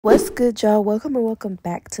What's good, y'all? Welcome or welcome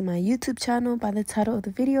back to my YouTube channel. By the title of the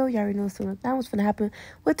video, you already know what's gonna happen,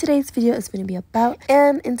 what today's video is gonna be about.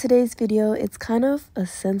 And in today's video, it's kind of a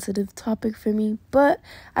sensitive topic for me, but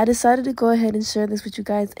I decided to go ahead and share this with you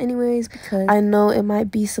guys anyways, because I know it might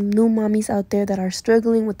be some new mommies out there that are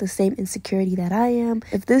struggling with the same insecurity that I am.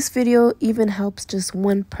 If this video even helps just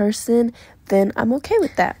one person, then I'm okay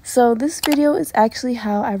with that. So this video is actually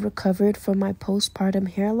how I recovered from my postpartum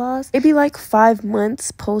hair loss. Maybe like 5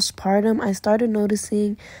 months postpartum, I started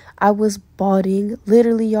noticing I was balding.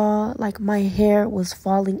 Literally, y'all, like my hair was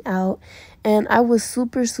falling out. And I was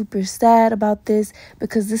super sad about this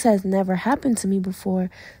because this has never happened to me before.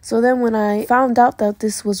 So then when I found out that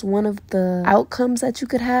this was one of the outcomes that you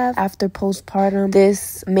could have after postpartum,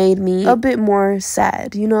 this made me a bit more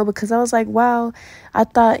sad, because I was like, wow, I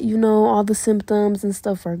thought, all the symptoms and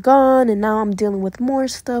stuff are gone, and now I'm dealing with more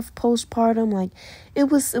stuff postpartum. Like it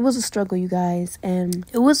was a struggle, you guys, and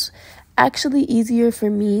it was actually easier for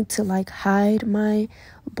me to hide my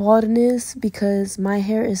baldness because my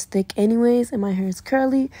hair is thick anyways and my hair is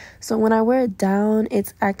curly. So when I wear it down,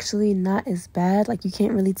 it's actually not as bad. Like you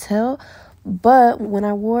can't really tell. But when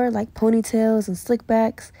I wore ponytails and slick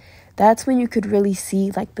backs, that's when you could really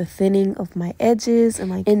see the thinning of my edges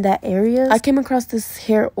and in that area. I came across this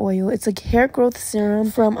hair oil. It's a hair growth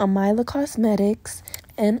serum from Amyla Cosmetics,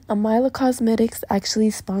 and Amyla Cosmetics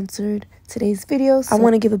actually sponsored today's video, so I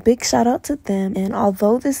want to give a big shout out to them. And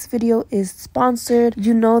although this video is sponsored,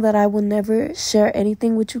 you know that I will never share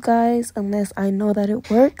anything with you guys unless I know that it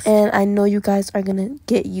works, and I know you guys are gonna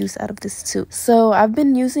get use out of this too. So I've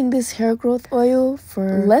been using this hair growth oil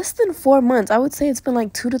for less than 4 months. I would say it's been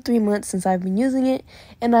 2 to 3 months since I've been using it,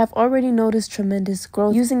 and I've already noticed tremendous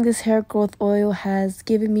growth. Using this hair growth oil has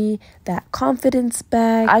given me that confidence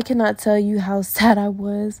back. I cannot tell you how sad I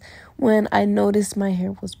was when I noticed my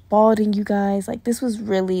hair was balding, you guys. This was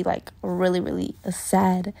really really a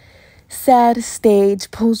sad stage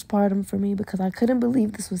postpartum for me because I couldn't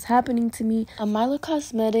believe this was happening to me. Amyla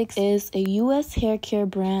Cosmetics is a US hair care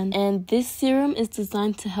brand, and this serum is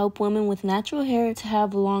designed to help women with natural hair to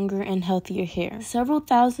have longer and healthier hair. Several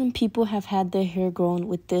thousand people have had their hair grown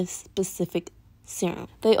with this specific serum.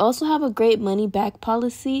 They also have a great money back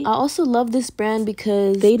policy. I also love this brand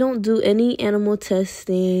because they don't do any animal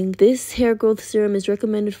testing. This hair growth serum is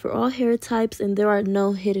recommended for all hair types, and there are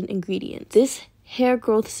no hidden ingredients. This hair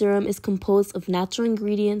growth serum is composed of natural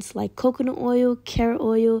ingredients like coconut oil, carrot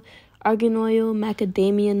oil, argan oil,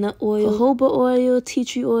 macadamia nut oil, jojoba oil, tea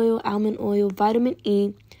tree oil, almond oil, vitamin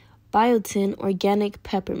E, biotin, organic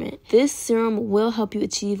peppermint. This serum will help you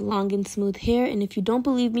achieve long and smooth hair, and if you don't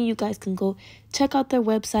believe me, you guys can go check out their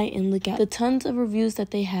website and look at the tons of reviews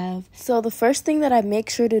that they have. So the first thing that I make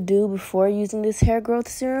sure to do before using this hair growth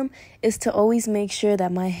serum is to always make sure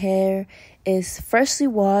that my hair is freshly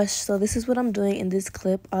washed. So this is what I'm doing in this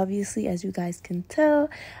clip. Obviously, as you guys can tell,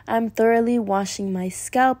 I'm thoroughly washing my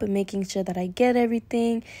scalp and making sure that I get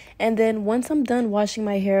everything. And then once I'm done washing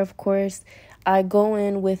my hair, of course, I go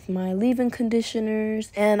in with my leave-in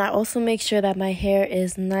conditioners, and I also make sure that my hair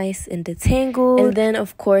is nice and detangled. And then,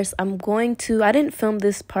 of course, I didn't film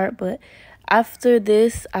this part, but after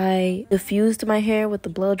this, I diffused my hair with the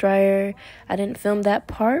blow dryer. I didn't film that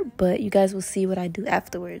part, but you guys will see what I do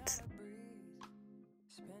afterwards.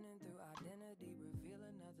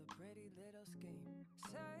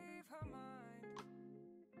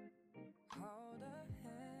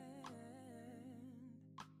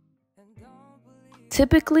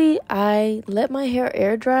 Typically, I let my hair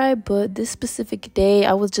air dry, but this specific day,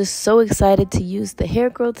 I was just so excited to use the hair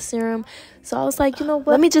growth serum. So I was like, you know what?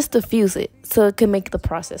 Let me just diffuse it so it can make the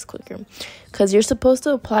process quicker. Because you're supposed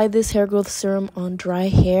to apply this hair growth serum on dry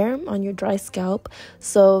hair, on your dry scalp.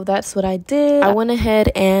 So that's what I did. I went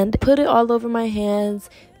ahead and put it all over my hands,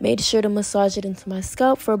 made sure to massage it into my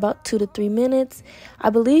scalp for about 2 to 3 minutes. I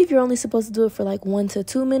believe you're only supposed to do it for 1 to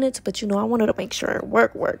 2 minutes, but I wanted to make sure it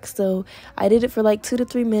works. So I did it for 2 to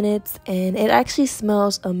 3 minutes, and it actually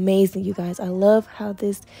smells amazing, you guys. I love how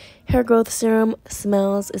this hair growth serum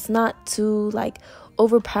smells. It's not too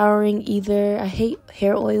overpowering either. I hate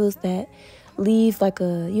hair oils that leave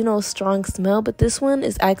a strong smell, but this one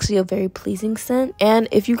is actually a very pleasing scent. And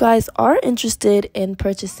if you guys are interested in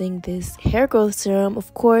purchasing this hair growth serum,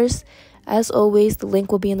 of course, as always, the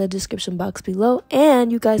link will be in the description box below,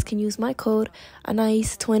 and you guys can use my code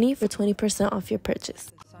Anais20 for 20% off your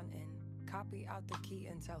purchase. Copy out the key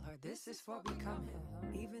and tell her this is for becoming.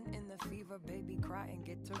 Even in the fever, baby, cry and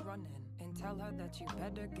get to running. And tell her that you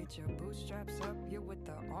better get your bootstraps up. You're with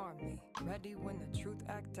the army, ready when the truth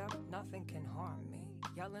act up. Nothing can harm me.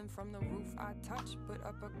 Yelling from the roof, I touch, put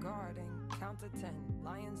up a guard and count to 10.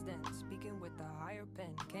 Lion's den, speaking with the higher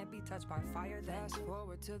pen. Can't be touched by fire then. Fast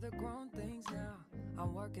forward to the grown things now.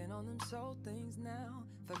 I'm working on them soul things now.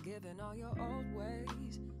 Forgiving all your old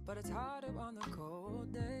ways, but it's harder on the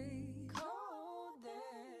cold days. Cold days.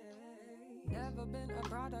 Never been a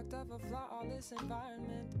product of a flawless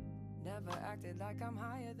environment. Never acted like I'm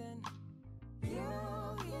higher than you.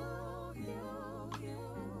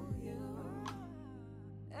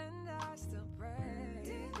 And I still pray,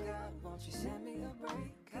 dear God, won't you send me a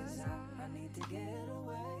break? Cause I need to get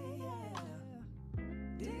away, yeah.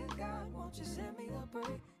 Dear God, won't you send me a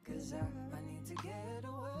break? Cause I need to get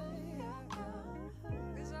away, yeah.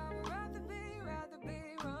 Cause I would rather be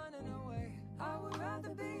running away. I would rather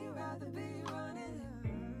be running.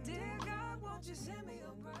 Dear God, won't you send me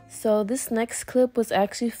a break? So this next clip was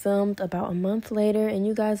actually filmed about a month later, and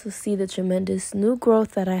you guys will see the tremendous new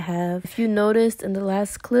growth that I have. If you noticed in the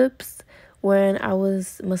last clips when I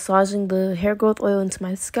was massaging the hair growth oil into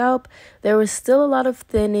my scalp, there was still a lot of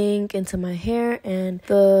thinning into my hair, and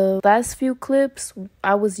the last few clips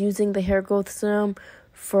I was using the hair growth serum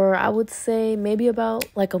for, I would say, maybe about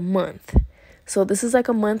like a month. So this is like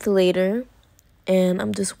a month later, and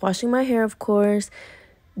I'm just washing my hair, of course,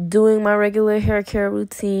 doing my regular hair care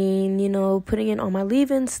routine, you know, putting in all my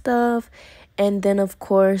leave-in stuff. And then, of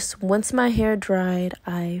course, once my hair dried,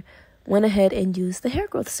 I went ahead and used the hair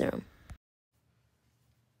growth serum.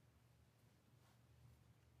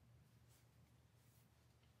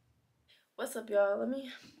 What's up, y'all? Let me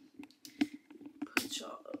put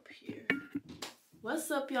y'all up here. What's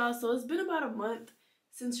up, y'all? So it's been about a month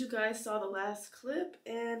since you guys saw the last clip,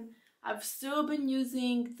 and I've still been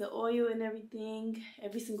using the oil and everything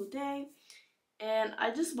every single day. And I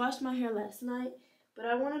just washed my hair last night, but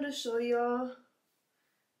I wanted to show y'all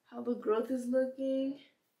how the growth is looking.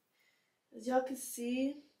 As y'all can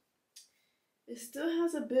see, it still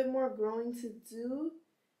has a bit more growing to do.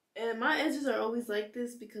 And my edges are always like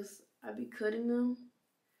this because I be cutting them,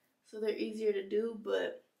 so they're easier to do.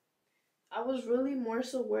 But I was really more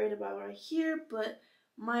so worried about right here, but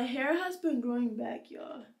my hair has been growing back,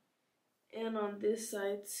 y'all. And on this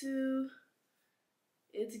side too,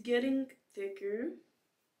 it's getting thicker.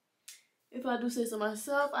 If I do say so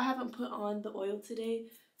myself, I haven't put on the oil today,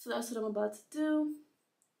 so that's what I'm about to do.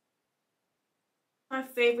 My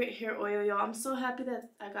favorite hair oil, y'all. I'm so happy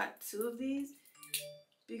that I got 2 of these,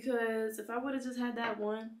 because if I would have just had that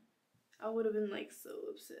one, I would have been like so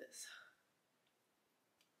obsessed.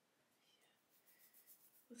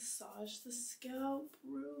 Massage the scalp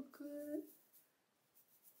real good.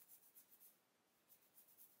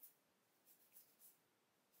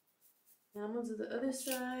 Now I'm gonna do the other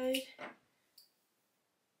side.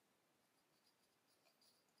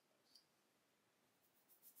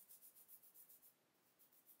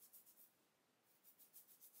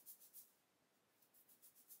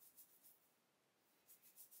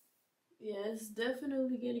 Yeah, it's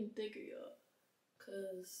definitely getting thicker, y'all,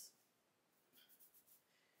 because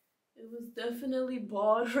it was definitely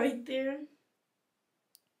bald right there. And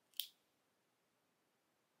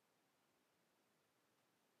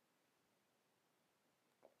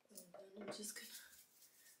then I'm just gonna go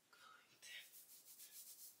like that.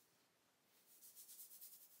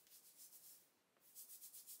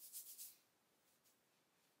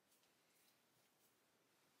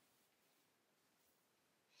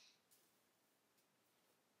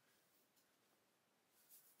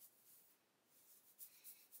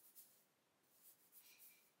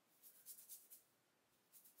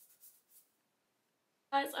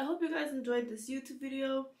 Guys, I hope you guys enjoyed this YouTube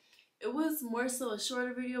video. It was more so a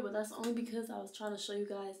shorter video, but that's only because I was trying to show you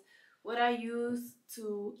guys what I use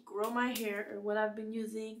to grow my hair, or what I've been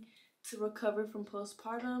using to recover from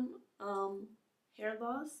postpartum hair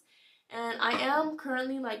loss. And I am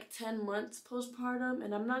currently like 10 months postpartum,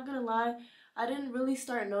 and I'm not gonna lie, I didn't really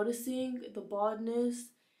start noticing the baldness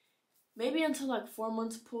maybe until like 4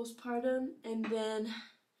 months postpartum, and then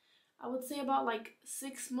I would say about like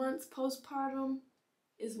 6 months postpartum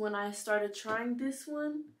is when I started trying this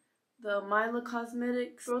one, the Amyla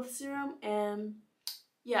Cosmetics growth serum. And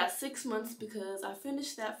yeah, 6 months, because I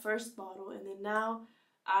finished that first bottle, and then now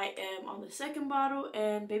I am on the second bottle,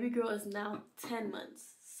 and baby girl is now 10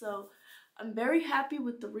 months. So I'm very happy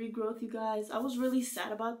with the regrowth, you guys. I was really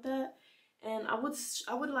sad about that, and I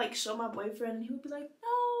would like show my boyfriend, and he would be like,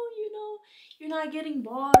 no, you know, you're not getting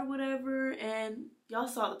bald or whatever. And y'all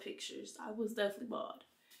saw the pictures. I was definitely bald.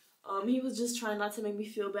 He was just trying not to make me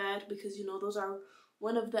feel bad, because, you know, those are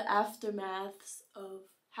one of the aftermaths of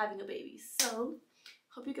having a baby. So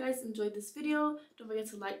hope you guys enjoyed this video. Don't forget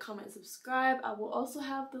to like, comment, and subscribe. I will also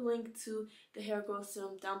have the link to the hair growth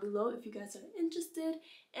serum down below if you guys are interested.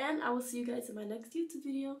 And I will see you guys in my next YouTube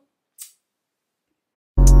video.